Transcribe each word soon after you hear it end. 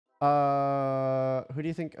Who do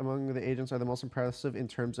you think among the agents are the most impressive in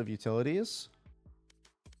terms of utilities?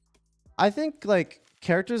 I think like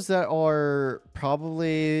characters that are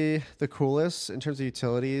probably the coolest in terms of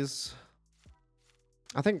utilities.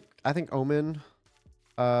 I think Omen.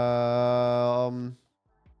 Um,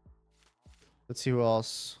 let's see who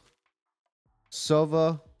else.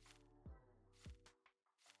 Sova,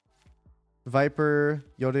 Viper,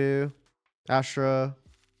 Yoru, Astra,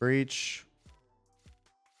 Breach.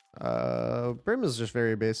 Brim is just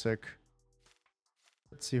very basic.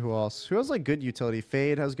 Let's see who else. Who has like good utility?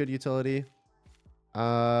 Fade has good utility.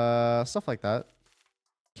 Stuff like that.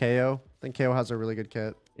 KO. I think KO has a really good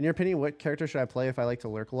kit. In your opinion, what character should I play if I like to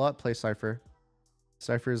lurk a lot? Play Cypher.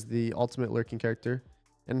 Cypher is the ultimate lurking character.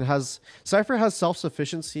 And Cypher has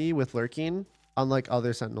self-sufficiency with lurking, unlike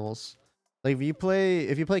other sentinels. Like if you play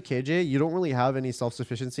KJ, you don't really have any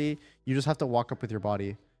self-sufficiency. You just have to walk up with your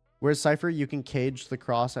body. Whereas Cypher, you can cage the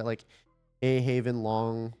cross at like A Haven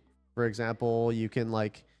long, for example. You can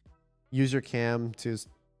like use your cam to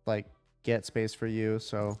like get space for you.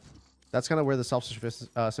 So that's kind of where the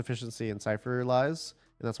self-sufficiency in Cypher lies.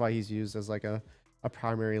 And that's why he's used as like a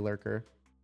primary lurker.